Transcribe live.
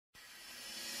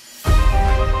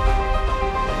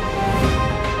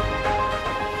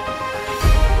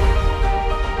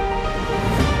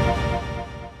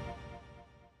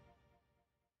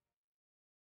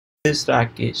is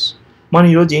Rakesh. మనం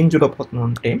ఈరోజు ఏం చూడబోతున్నాం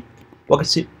అంటే ఒక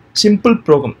సింపుల్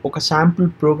ప్రోగ్రామ్, ఒక శాంపుల్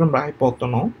ప్రోగ్రామ్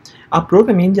రాయిపోతున్నాం. ఆ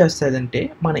ప్రోగ్రామ్ ఏం చేస్తుందంటే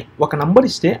మన ఒక నంబర్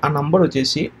ఇస్తే ఆ నంబర్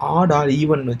వచ్చేసి ఆడ్ ఆర్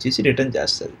ఈవెన్ వచ్చేసి రిటర్న్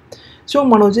చేస్తుంది. సో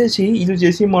మనం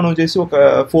వచ్చేసి ఒక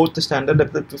 4th స్టాండర్డ్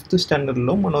లేకపోతే 5th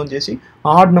స్టాండర్డ్లో మనం వచ్చేసి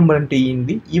ఆడ్ నెంబర్ అంటే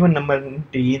ఏంది, ఈవెన్ నెంబర్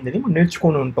అంటే ఏందని మనం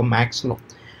నేర్చుకొని ఉంటాం మ్యాథ్స్లో.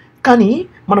 కానీ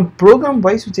మనం ప్రోగ్రామ్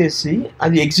వైస్ వచ్చేసి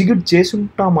అది ఎగ్జిక్యూట్ చేసి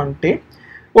ఉంటామంటే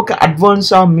ఒక advance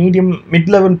medium mid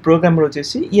level programmer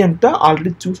వచ్చేసి ఇదంతా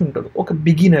ఆల్రెడీ చూసుంటాడు. ఒక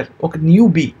బిగినర్, ఒక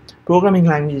న్యూబీ ప్రోగ్రామింగ్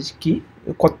లాంగ్వేజ్కి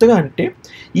కొత్తగా అంటే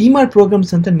ఈమెయిల్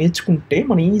ప్రోగ్రామ్స్ అంతా నేర్చుకుంటే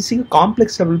మనం ఈజీగా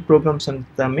కాంప్లెక్స్ లెవెల్ ప్రోగ్రామ్స్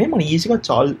అంతా మనం ఈజీగా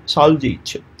సాల్వ్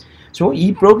చేయొచ్చు. సో ఈ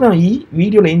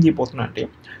వీడియోలో ఏం చేయబోతున్నా అంటే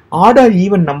ఆడ్ ఆర్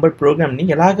ఈవెన్ నంబర్ ప్రోగ్రామ్ని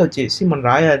ఎలాగ వచ్చేసి మనం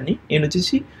రాయాలని నేను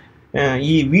వచ్చేసి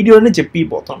ఈ వీడియోనే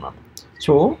చెప్పిపోతున్నాను.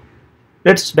 So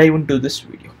let's dive in to this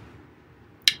video.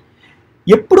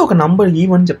 ఎప్పుడు ఒక నంబర్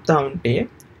ఈవెన్ చెప్తా ఉంటే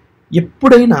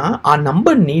ఎప్పుడైనా ఆ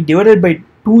నంబర్ని డివైడెడ్ బై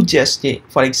 2 చేస్తే,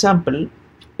 ఫర్ ఎగ్జాంపుల్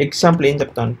ఏం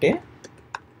చెప్తా అంటే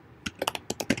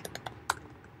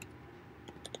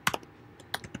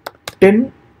 10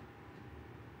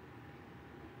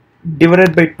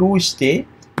 డివైడెడ్ బై 2 ఇస్తే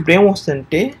ఇప్పుడు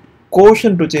ఏమొస్తుందంటే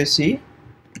కోషంట్ వచ్చేసి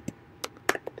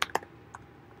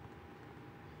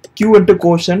క్యూ అంటే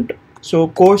కోషంట్. సో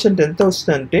కోషంట్ ఎంత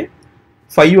వస్తుందంటే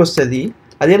 5 వస్తుంది.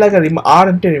 అదేలాగా ఆర్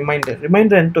అంటే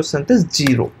రిమైండర్ ఎంత వస్తుందంటే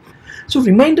 0. సో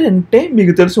రిమైండర్ అంటే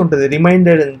మీకు తెలిసి ఉంటుంది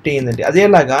రిమైండర్ అంటే ఏంటంటే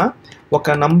అదేలాగా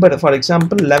ఒక number for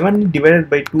example 11 divided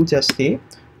by 2 చేస్తే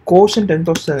కోషంట్ ఎంత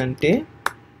వస్తుందంటే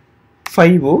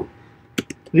 5,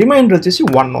 రిమైండర్ వచ్చేసి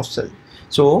 1 వస్తుంది.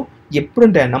 సో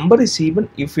ఎప్పుడంటే a number is even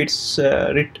if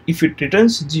it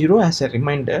returns 0 as a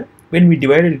reminder when we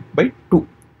divided it by 2.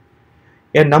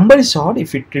 A number is odd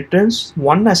if it returns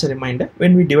 1 as a reminder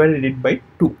when we divided it by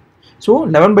 2. So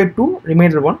 11 by 2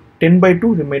 remainder 1, 10 by 2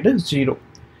 remainder 0.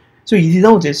 So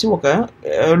ఇదిதான் వచ్చేసి ఒక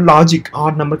logic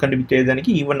odd number కండిపెట్టేదానికి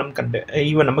even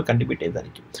number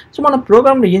కండిపెట్టేదానికి. So మన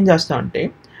ప్రోగ్రామ్లో ఏం చేస్తా అంటే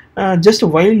just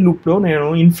while లూప్లో నేను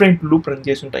infinite loop run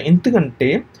చేసి ఉంటాను. ఎందుకంటే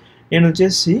నేను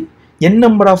వచ్చేసి n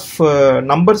నెంబర్ ఆఫ్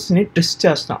నంబర్స్ని టెస్ట్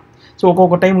చేస్తాను. సో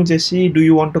ఒక్కొక్క టైం వచ్చేసి do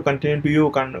you want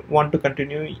to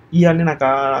continue ఇవన్నీ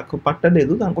నాకు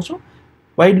పట్టలేదు. దానికోసం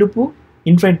వైల్ లూప్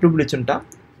ఇన్ఫినిట్ లూప్లు ఇచ్చుంటా.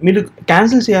 మీరు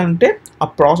క్యాన్సిల్ చేయాలంటే ఆ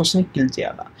ప్రాసెస్ని కిల్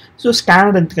చేయాలి. సో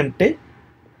స్కానర్ ఎందుకంటే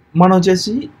మనం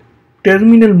వచ్చేసి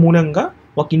టెర్మినల్ మూలంగా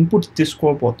ఒక input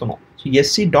తీసుకోబోతున్నాం. So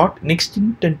SC dot next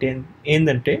ఇంట్ అంటే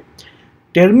ఏంటంటే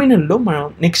టెర్మినల్లో మనం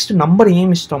నెక్స్ట్ నంబర్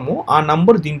ఏమి ఇస్తామో ఆ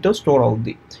నంబర్ దీంట్లో స్టోర్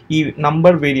అవుద్ది, ఈ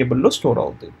నంబర్ వేరియబుల్లో స్టోర్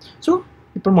అవుద్ది. సో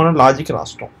ఇప్పుడు మనం లాజిక్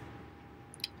రాస్తాం.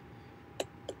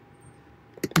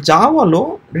 జావాలో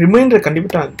రిమైండర్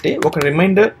కండిపెట్టాలంటే ఒక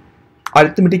రిమైండర్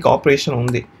అరిథమెటిక్ ఆపరేషన్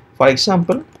ఉంది. ఫర్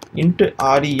ఎగ్జాంపుల్ ఇంట్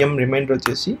REM రిమైండర్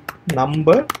వచ్చేసి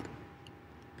నంబర్,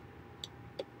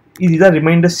 ఇది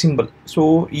రిమైండర్ సింబల్. సో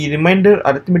ఈ రిమైండర్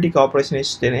అరిథమెటిక్ ఆపరేషన్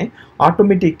ఇస్తేనే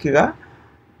ఆటోమేటిక్గా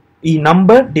ఈ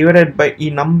నంబర్ డివైడెడ్ బై ఈ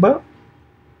నంబర్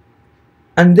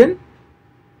అండ్ దెన్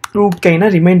 2కైనా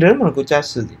రిమైండర్ మనకు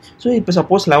వచ్చేస్తుంది. సో ఇప్పుడు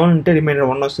సపోజ్ 11 అంటే రిమైండర్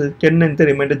 1 వస్తుంది, 10 అంటే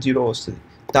రిమైండర్ 0 వస్తుంది.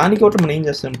 దానికి ఒకటి మనం ఏం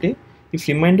చేస్తామంటే ఇఫ్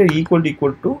రిమైండర్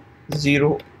ఈక్వల్ టు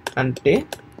 0 అంటే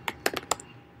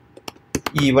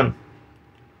even,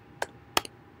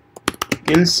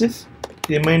 else if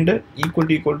reminder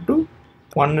equal to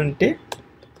 1 అంటే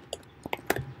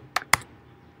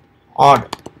ఆడ్.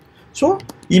 సో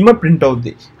ఈమె ప్రింట్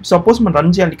అవుద్ది. సపోజ్ మనం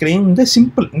రన్ చేయాలి, ఇక్కడ ఏముంది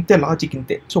సింపుల్ ఇంతే లాజిక్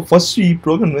ఇంతే. సో ఫస్ట్ ఈ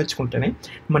ప్రోగ్రామ్ నేర్చుకుంటేనే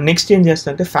మనం నెక్స్ట్ ఏం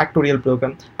చేస్తామంటే factorial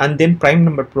programme and then prime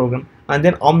number programme and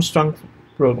then Armstrong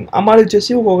programme అమ్మాలి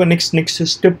వచ్చేసి ఒక నెక్స్ట్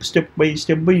స్టెప్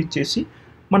బై ఇచ్చేసి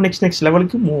మనం నెక్స్ట్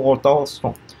లెవెల్కి మూవ్ అవుతూ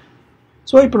వస్తాం.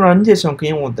 సో ఇప్పుడు రన్ చేసాం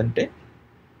ఏమవుతుందంటే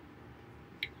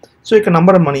సో ఇక్కడ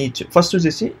నెంబర్ మనం ఇచ్చి ఫస్ట్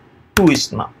వచ్చేసి 2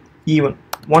 ఇస్తున్నా ఈవెన్,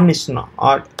 1 ఇస్తున్నా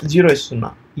ఆడ్, 0 ఇస్తున్నా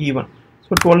ఈవెన్,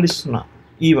 సో 12 ఇస్తున్నా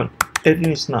ఈవెన్,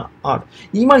 13 ఇస్తున్నా ఆడ్.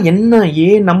 ఏ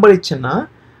నెంబర్ ఇచ్చినా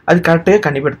అది కరెక్ట్గా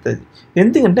కనిపెడుతుంది,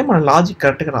 ఎందుకంటే మన లాజిక్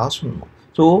కరెక్ట్గా రాసున్నాం.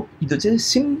 సో ఇది వచ్చేసి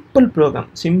simple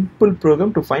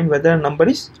programme to find weather number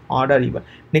is add are even.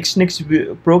 Next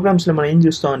ప్రోగ్రామ్స్లో మనం ఏం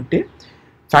చూస్తామంటే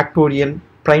factorial,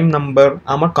 prime number,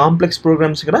 complex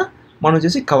programmes కూడా మనం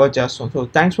వచ్చేసి కవర్ చేస్తాం. So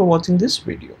thanks for watching this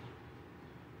video.